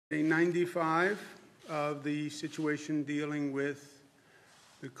Day 95 of the situation dealing with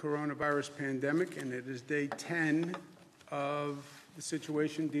the coronavirus pandemic, and it is day 10 of the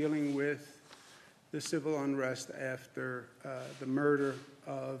situation dealing with the civil unrest after the murder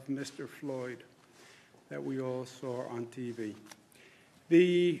of Mr. Floyd that we all saw on TV.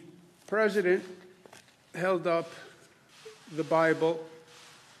 The president held up the Bible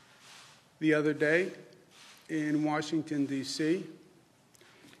the other day in Washington, D.C.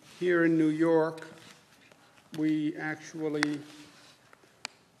 Here in New York, we actually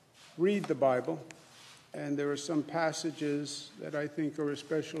read the Bible, and there are some passages that I think are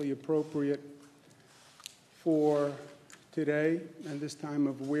especially appropriate for today and this time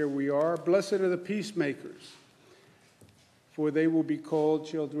of where we are. Blessed are the peacemakers, for they will be called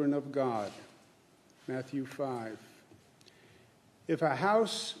children of God. Matthew 5. If a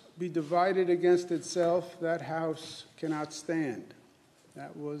house be divided against itself, that house cannot stand.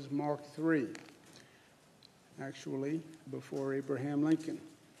 That was Mark 3, actually, before Abraham Lincoln.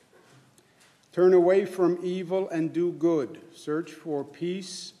 Turn away from evil and do good. Search for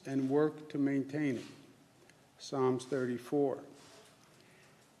peace and work to maintain it. Psalms 34.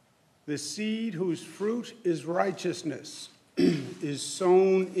 The seed whose fruit is righteousness is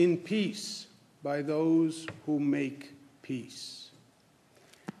sown in peace by those who make peace.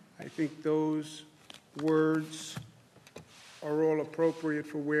 I think those words are all appropriate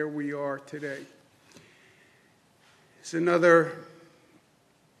for where we are today. It's another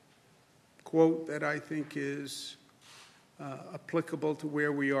quote that I think is applicable to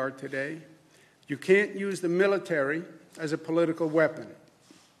where we are today. You can't use the military as a political weapon.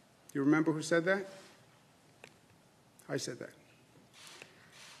 You remember who said that? I said that.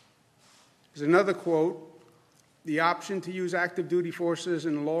 There's another quote. The option to use active duty forces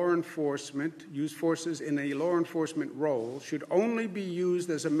in law enforcement, use forces in a law enforcement role, should only be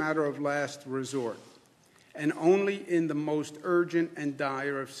used as a matter of last resort and only in the most urgent and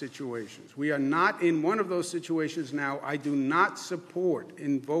dire of situations. We are not in one of those situations now. I do not support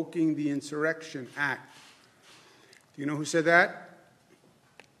invoking the Insurrection Act. Do you know who said that?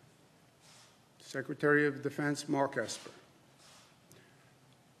 Secretary of Defense Mark Esper,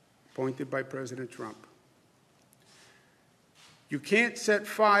 appointed by President Trump. You can't set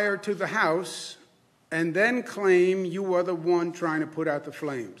fire to the house and then claim you are the one trying to put out the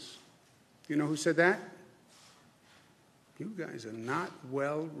flames. You know who said that? You guys are not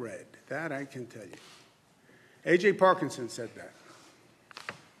well read. That I can tell you. A.J. Parkinson said that.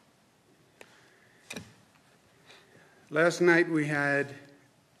 Last night we had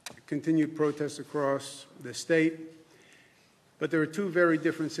continued protests across the state, but there are two very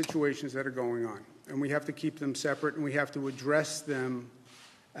different situations that are going on. And we have to keep them separate, and we have to address them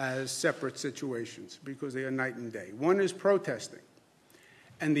as separate situations because they are night and day. One is protesting,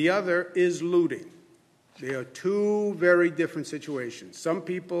 and the other is looting. They are two very different situations. Some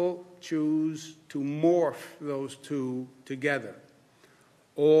people choose to morph those two together.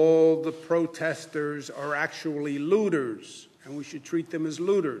 All the protesters are actually looters, and we should treat them as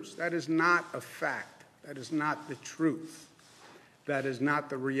looters. That is not a fact. That is not the truth. That is not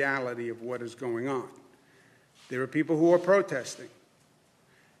the reality of what is going on. There are people who are protesting,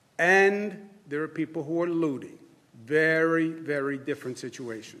 and there are people who are looting. Very, very different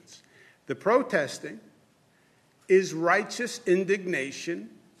situations. The protesting is righteous indignation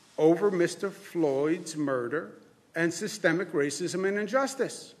over Mr. Floyd's murder and systemic racism and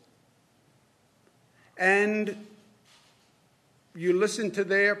injustice. And you listen to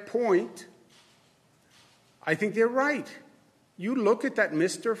their point, I think they're right. You look at that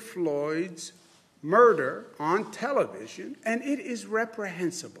Mr. Floyd's murder on television, and it is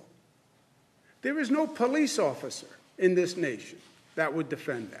reprehensible. There is no police officer in this nation that would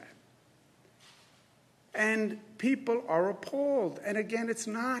defend that. And people are appalled. And again, it's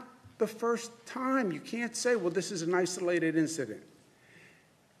not the first time. You can't say, well, this is an isolated incident.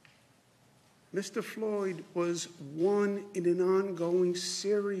 Mr. Floyd was one in an ongoing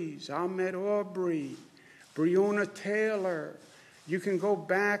series. Ahmaud Arbery, Breonna Taylor. You can go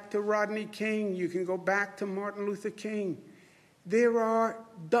back to Rodney King. You can go back to Martin Luther King. There are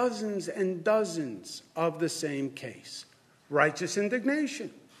dozens and dozens of the same case. Righteous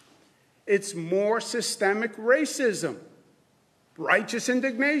indignation. It's more systemic racism. Righteous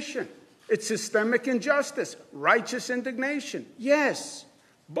indignation. It's systemic injustice. Righteous indignation. Yes,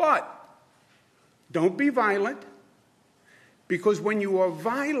 but don't be violent, because when you are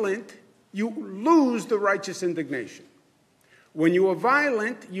violent, you lose the righteous indignation. When you are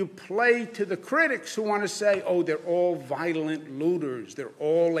violent, you play to the critics who want to say, oh, they're all violent looters. They're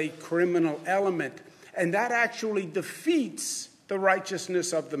all a criminal element. And that actually defeats the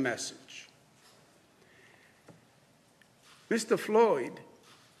righteousness of the message. Mr. Floyd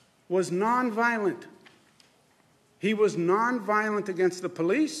was nonviolent. He was nonviolent against the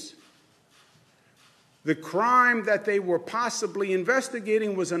police. The crime that they were possibly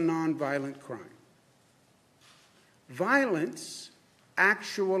investigating was a nonviolent crime. Violence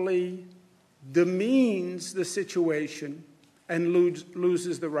actually demeans the situation and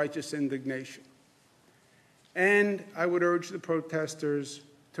loses the righteous indignation. And I would urge the protesters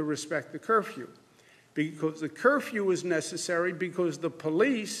to respect the curfew, because the curfew is necessary because the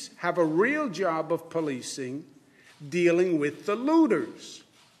police have a real job of policing, dealing with the looters.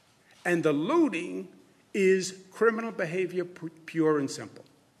 And the looting is criminal behavior, pure and simple.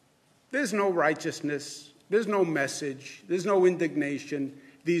 There's no righteousness, there's no message, there's no indignation.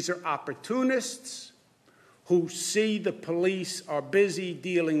 These are opportunists who see the police are busy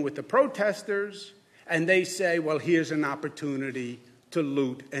dealing with the protesters, and they say, well, here's an opportunity to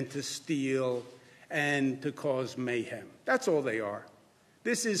loot and to steal and to cause mayhem. That's all they are.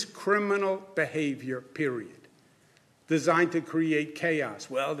 This is criminal behavior, period, designed to create chaos.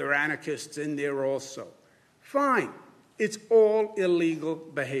 Well, there are anarchists in there also. Fine. It's all illegal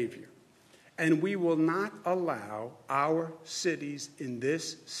behavior. And we will not allow our cities in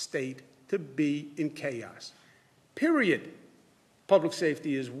this state to be in chaos. Period. Public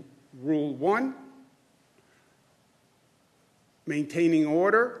safety is rule one. Maintaining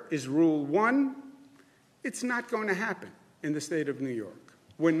order is rule one. It's not going to happen in the state of New York.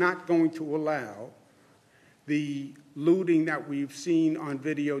 We're not going to allow the looting that we've seen on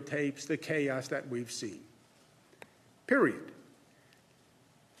videotapes, the chaos that we've seen. Period.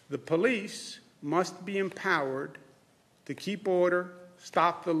 The police must be empowered to keep order,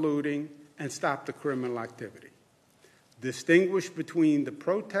 stop the looting, and stop the criminal activity. Distinguish between the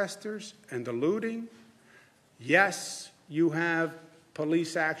protesters and the looting. Yes, you have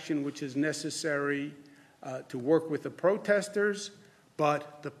police action which is necessary to work with the protesters,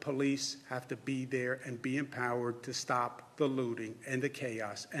 but the police have to be there and be empowered to stop the looting and the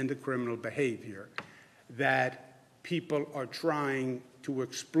chaos and the criminal behavior that people are trying to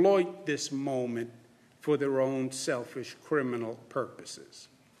exploit this moment for their own selfish criminal purposes.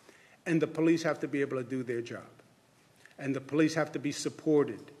 And the police have to be able to do their job. And the police have to be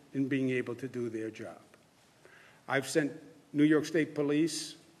supported in being able to do their job. I've sent New York State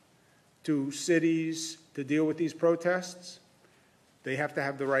Police to cities to deal with these protests. They have to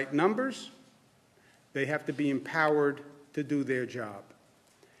have the right numbers. They have to be empowered to do their job.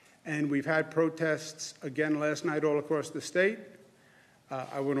 And we've had protests again last night all across the state.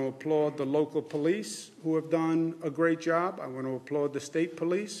 I want to applaud the local police who have done a great job. I want to applaud the state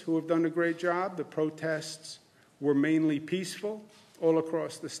police who have done a great job. The protests were mainly peaceful all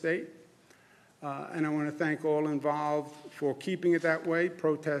across the state. And I want to thank all involved for keeping it that way,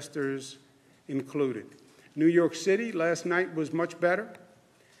 protesters included. New York City last night was much better.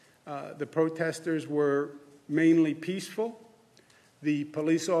 The protesters were mainly peaceful. The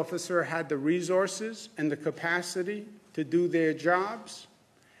police officer had the resources and the capacity to do their jobs,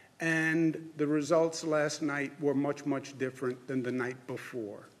 and the results last night were much, much different than the night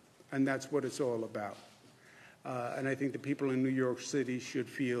before, and that's what it's all about. And I think the people in New York City should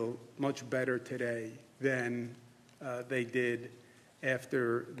feel much better today than they did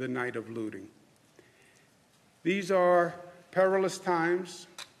after the night of looting. These are perilous times.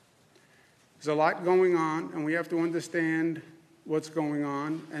 There's a lot going on, and we have to understand what's going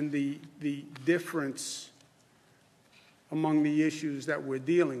on and the difference among the issues that we're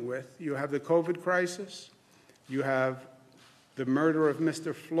dealing with. You have the COVID crisis. You have the murder of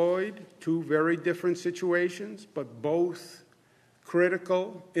Mr. Floyd, two very different situations, but both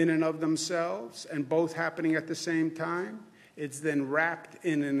critical in and of themselves and both happening at the same time. It's then wrapped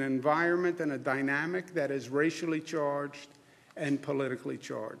in an environment and a dynamic that is racially charged and politically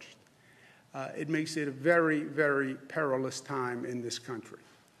charged. It makes it a very, very perilous time in this country.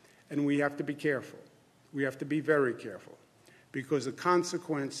 And we have to be careful. We have to be very careful because the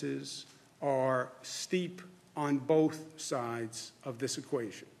consequences are steep on both sides of this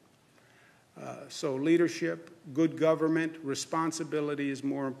equation. So leadership, good government, responsibility is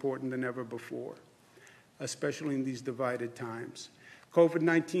more important than ever before, especially in these divided times.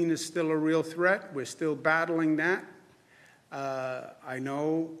 COVID-19 is still a real threat. We're still battling that. I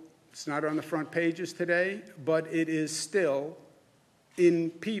know it's not on the front pages today, but it is still in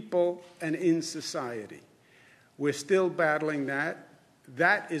people and in society. We're still battling that.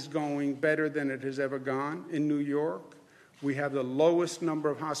 That is going better than it has ever gone in New York. We have the lowest number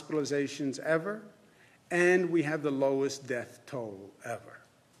of hospitalizations ever, and we have the lowest death toll ever.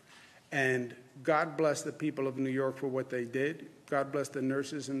 And God bless the people of New York for what they did. God bless the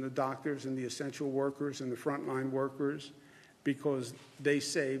nurses and the doctors and the essential workers and the frontline workers, because they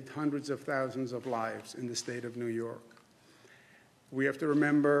saved hundreds of thousands of lives in the state of New York. We have to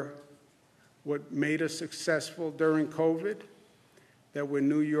remember what made us successful during COVID, that we're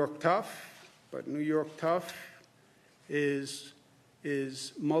New York tough, but New York tough is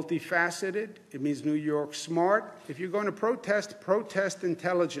multifaceted. It means New York smart. If you're going to protest, protest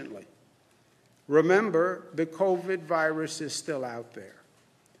intelligently. Remember, the COVID virus is still out there.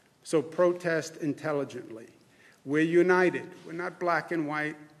 So protest intelligently. We're united. We're not black and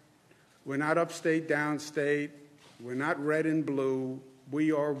white. We're not upstate, downstate. We're not red and blue.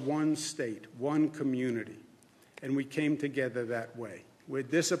 We are one state, one community. And we came together that way. We're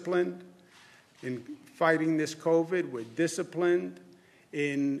disciplined in fighting this COVID. We're disciplined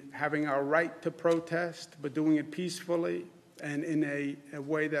in having our right to protest, but doing it peacefully and in a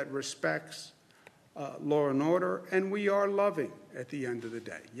way that respects law and order. And we are loving at the end of the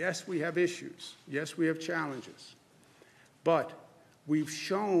day. Yes, we have issues. Yes, we have challenges. But we've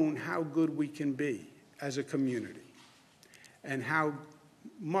shown how good we can be as a community and how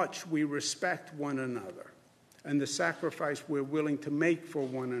much we respect one another and the sacrifice we're willing to make for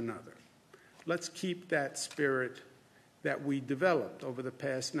one another. Let's keep that spirit that we developed over the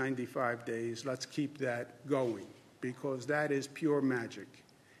past 95 days. Let's keep that going, because that is pure magic.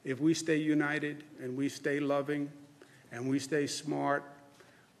 If we stay united and we stay loving and we stay smart,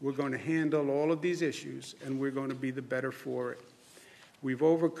 we're going to handle all of these issues and we're going to be the better for it. We've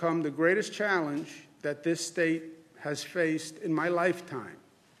overcome the greatest challenge that this state has faced in my lifetime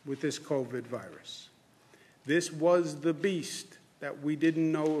with this COVID virus. This was the beast that we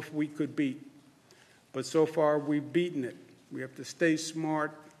didn't know if we could beat. But so far, we've beaten it. We have to stay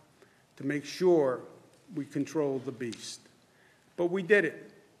smart to make sure we control the beast. But we did it.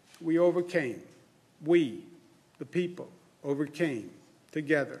 We overcame. We, the people, overcame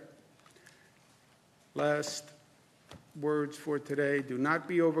together. Last words for today: do not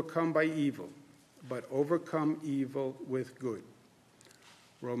be overcome by evil, but overcome evil with good.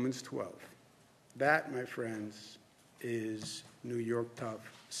 Romans 12. That, my friends, is New York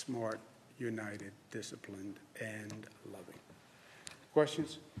tough, smart, united, disciplined, and loving.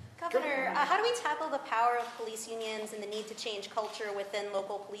 Questions? Governor, how do we tackle the power of police unions and the need to change culture within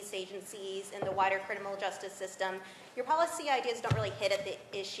local police agencies and the wider criminal justice system? Your policy ideas don't really hit at the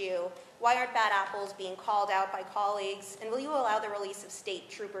issue. Why aren't bad apples being called out by colleagues? And will you allow the release of state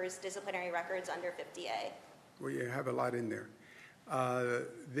troopers' disciplinary records under 50A? Well, you have a lot in there.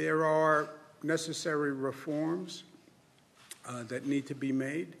 There are necessary reforms that need to be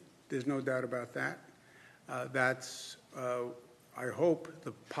made. There's no doubt about that. That's, I hope,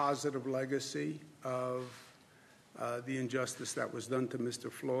 the positive legacy of the injustice that was done to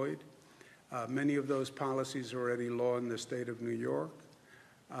Mr. Floyd. Many of those policies are already law in the state of New York.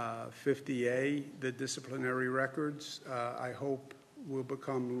 50A, the disciplinary records, I hope will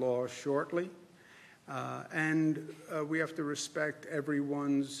become law shortly. And we have to respect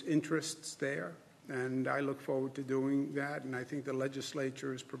everyone's interests there. And I look forward to doing that. And I think the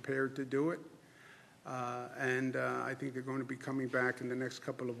legislature is prepared to do it. And I think they're going to be coming back in the next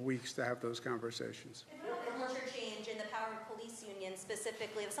couple of weeks to have those conversations. And what about the culture change in the power of police unions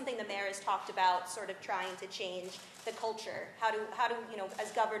specifically? It's something the mayor has talked about, sort of trying to change the culture. How do you know,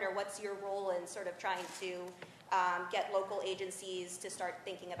 as governor, what's your role in sort of trying to get local agencies to start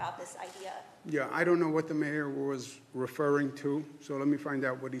thinking about this idea? Yeah, I don't know what the mayor was referring to, so let me find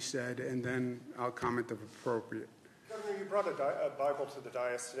out what he said, and then I'll comment if appropriate. Governor, you brought a Bible to the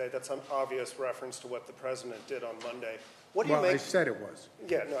dais today. That's an obvious reference to what the president did on Monday. What do you make? I said it was.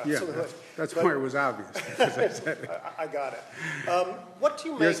 Yeah, no, absolutely. Yeah, that's why it was obvious, because I said it. I got it. What do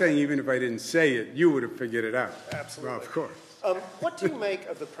you make? You're saying even if I didn't say it, you would have figured it out. Absolutely. Well, of course. What do you make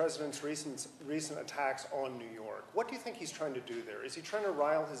of the president's recent attacks on New York? What do you think he's trying to do there? Is he trying to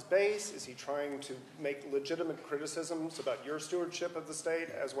rile his base? Is he trying to make legitimate criticisms about your stewardship of the state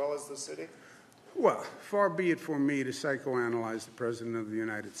as well as the city? Well, far be it for me to psychoanalyze the President of the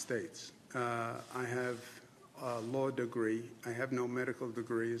United States. I have a law degree. I have no medical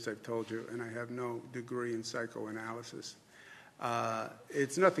degree, as I've told you, and I have no degree in psychoanalysis.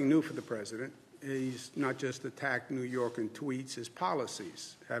 It's nothing new for the President. He's not just attacked New York in tweets. His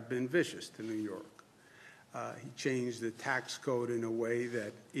policies have been vicious to New York. He changed the tax code in a way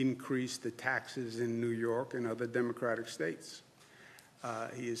that increased the taxes in New York and other democratic states.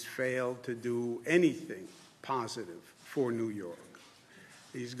 He has failed to do anything positive for New York.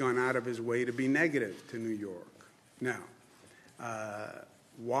 He's gone out of his way to be negative to New York. Now,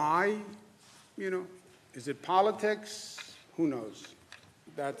 why? You know, is it politics? Who knows?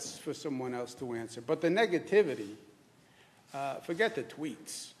 That's for someone else to answer. But the negativity Forget the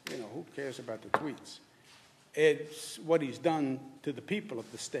tweets. You know, who cares about the tweets? It's what he's done to the people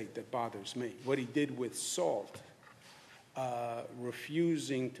of the state that bothers me. What he did with SALT,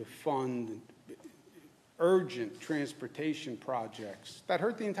 refusing to fund urgent transportation projects that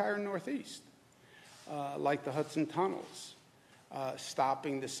hurt the entire Northeast, like the Hudson Tunnels,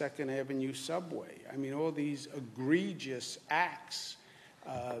 stopping the 2nd Avenue subway. I mean, all these egregious acts,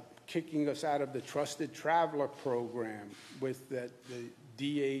 kicking us out of the Trusted Traveler program with the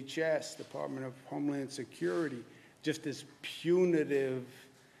DHS, Department of Homeland Security, just this punitive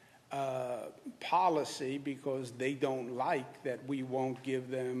policy because they don't like that we won't give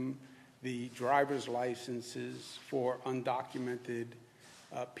them the driver's licenses for undocumented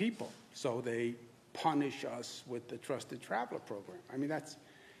people. So they punish us with the Trusted Traveler program. I mean,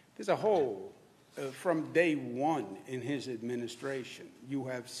 there's a whole, from day one in his administration, you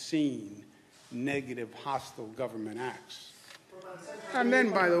have seen negative, hostile government acts. And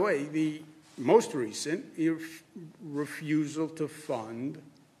then, by the way, the most recent refusal to fund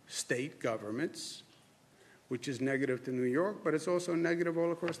state governments, which is negative to New York, but it's also negative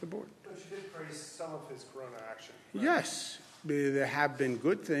all across the board. But you did praise some of his Corona action. Right? Yes, there have been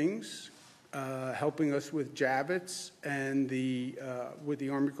good things, helping us with Javits and with the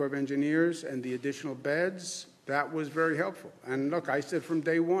Army Corps of Engineers and the additional beds. That was very helpful. And look, I said from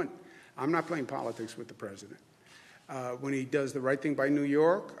day one, I'm not playing politics with the president. When he does the right thing by New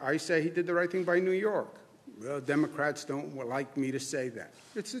York, I say he did the right thing by New York. Well, Democrats don't like me to say that.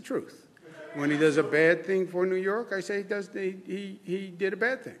 It's the truth. When he does a bad thing for New York, I say he did a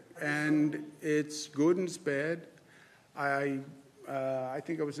bad thing. And it's good and it's bad. I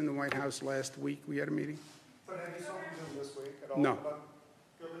think I was in the White House last week. We had a meeting. But have you spoken to him this week at all? No.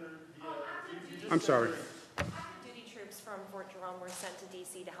 Governor, I'm sorry. Duty troops from Fort Jerome were sent to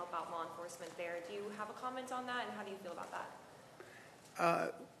D.C. to help out law enforcement there. Do you have a comment on that, and how do you feel about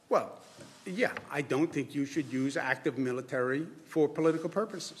that? Well, yeah, I don't think you should use active military for political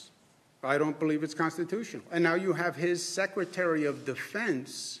purposes. I don't believe it's constitutional. And now you have his Secretary of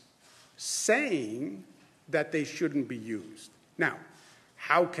Defense saying that they shouldn't be used. Now,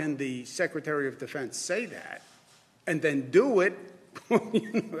 how can the Secretary of Defense say that and then do it?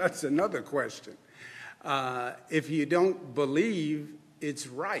 That's another question. If you don't believe it's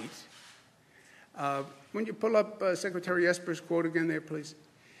right, when you pull up Secretary Esper's quote again there, please.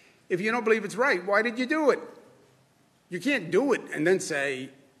 If you don't believe it's right, why did you do it? You can't do it and then say,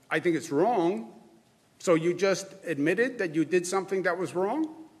 I think it's wrong. So you just admitted that you did something that was wrong?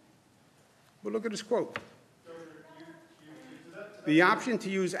 Well, look at his quote. The option to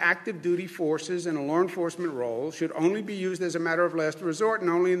use active duty forces in a law enforcement role should only be used as a matter of last resort and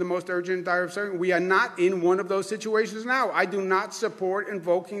only in the most urgent and dire circumstances. We are not in one of those situations now. I do not support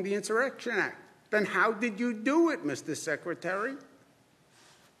invoking the Insurrection Act. Then how did you do it, Mr. Secretary?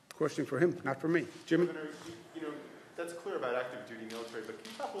 Question for him, not for me. Jimmy? Governor, that's clear about active duty military, but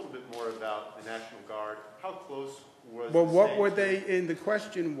can you talk a little bit more about the National Guard? How close was Well, what were they in? The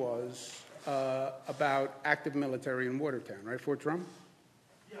question was about active military in Watertown, right, Fort Drum?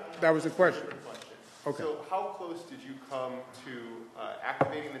 Yeah, that was the question. Okay. So how close did you come to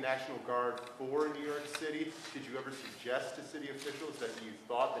activating the National Guard for New York City? Did you ever suggest to city officials that you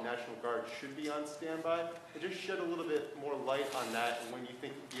thought the National Guard should be on standby? And just shed a little bit more light on that and when you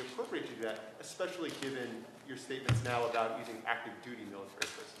think it would be appropriate to do that, especially given your statements now about using active duty military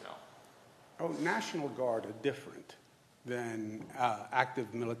personnel. Oh, National Guard are different than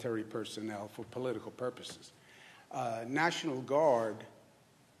active military personnel for political purposes. National Guard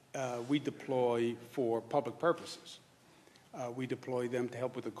we deploy for public purposes. We deploy them to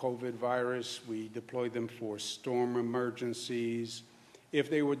help with the COVID virus. We deploy them for storm emergencies. If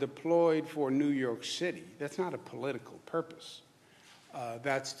they were deployed for New York City, that's not a political purpose.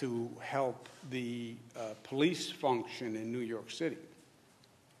 That's to help the police function in New York City.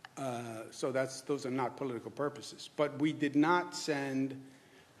 So those are not political purposes. But we did not send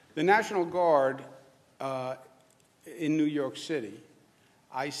the National Guard in New York City.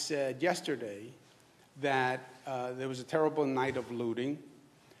 I said yesterday that there was a terrible night of looting.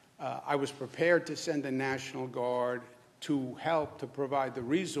 I was prepared to send the National Guard to help to provide the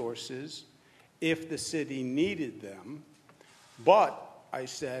resources if the city needed them. But I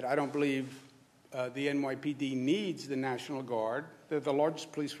said, I don't believe the NYPD needs the National Guard. They're the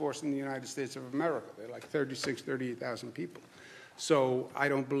largest police force in the United States of America. They're like 38,000 people. So I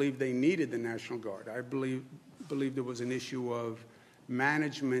don't believe they needed the National Guard. I believe there was an issue of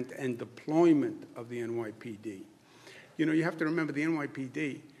management and deployment of the NYPD. You have to remember the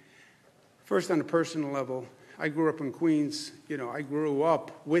NYPD, first on a personal level, I grew up in Queens. I grew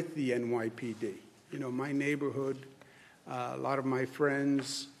up with the NYPD. My neighborhood A lot of my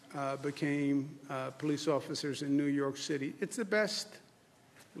friends became police officers in New York City. It's the best,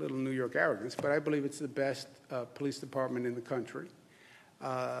 a little New York arrogance, but I believe it's the best police department in the country.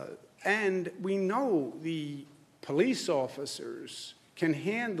 And we know the police officers can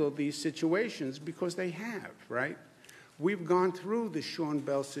handle these situations because they have, right? We've gone through the Sean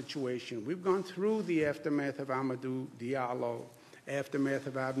Bell situation. We've gone through the aftermath of Amadou Diallo, aftermath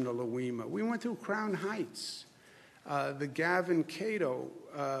of Abner Louima. We went through Crown Heights, the Gavin Cato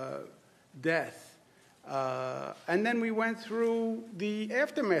death. And then we went through the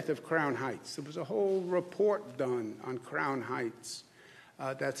aftermath of Crown Heights. There was a whole report done on Crown Heights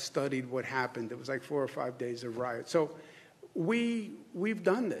that studied what happened. It was like 4 or 5 days of riot. So we've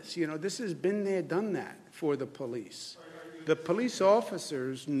done this. You know, this has been there, done that for the police. The police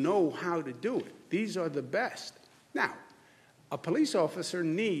officers know how to do it. These are the best. Now, a police officer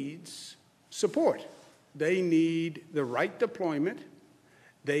needs support. They need the right deployment.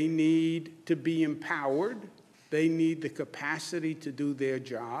 They need to be empowered. They need the capacity to do their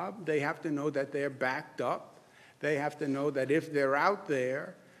job. They have to know that they're backed up. They have to know that if they're out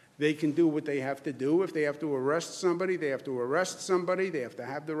there, they can do what they have to do. If they have to arrest somebody, they have to arrest somebody. They have to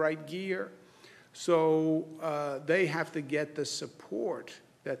have the right gear. So they have to get the support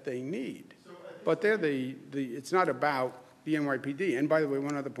that they need. But they're it's not about the NYPD. And by the way,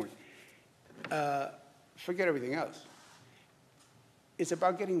 one other point. Forget everything else. It's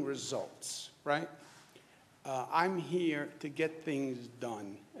about getting results, right? I'm here to get things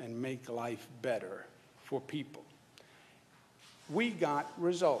done and make life better for people. We got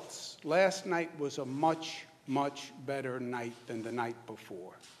results. Last night was a much, much better night than the night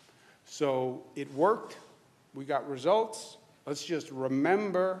before. So it worked. We got results. Let's just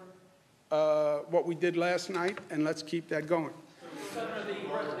remember what we did last night, and let's keep that going. Governor,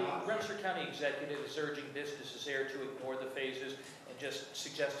 the Webster County executive is urging businesses there to ignore the phases and just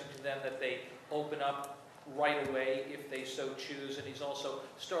suggesting to them that they open up right away if they so choose. And he's also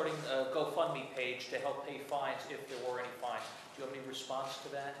starting a GoFundMe page to help pay fines if there were any fines. Do you have any response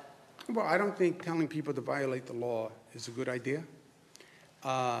to that? Well, I don't think telling people to violate the law is a good idea.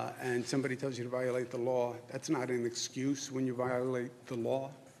 And somebody tells you to violate the law, that's not an excuse when you violate the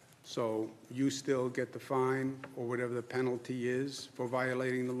law. So you still get the fine or whatever the penalty is for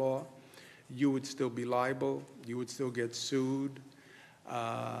violating the law. You would still be liable. You would still get sued.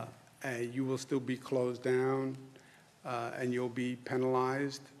 And you will still be closed down. And you'll be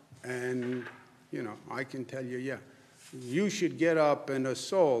penalized. And, you know, I can tell you, yeah, you should get up and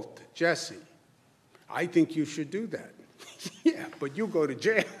assault Jesse. I think you should do that. Yeah, but you go to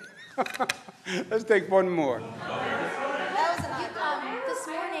jail. Let's take one more.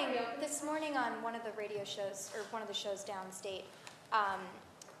 This morning on one of the radio shows, or one of the shows downstate,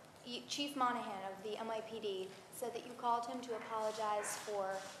 Chief Monahan of the NYPD said that you called him to apologize for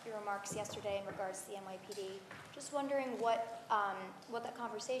your remarks yesterday in regards to the NYPD. Just wondering what that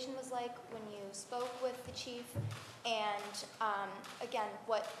conversation was like when you spoke with the chief, and again,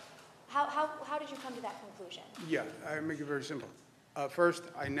 how did you come to that conclusion? Yeah, I make it very simple. First,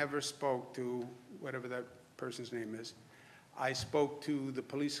 I never spoke to whatever that person's name is. I spoke to the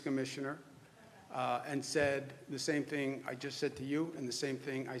police commissioner and said the same thing I just said to you and the same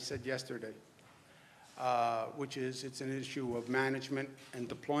thing I said yesterday, which is it's an issue of management and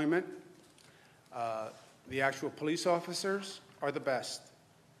deployment. The actual police officers are the best.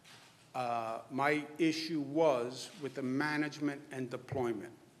 My issue was with the management and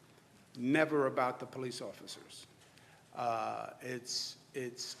deployment, never about the police officers.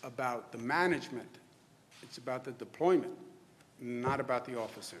 It's about the management. It's about the deployment, not about the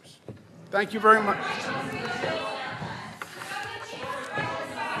officers. Thank you very much.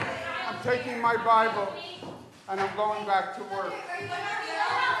 I'm taking my Bible and I'm going back to work.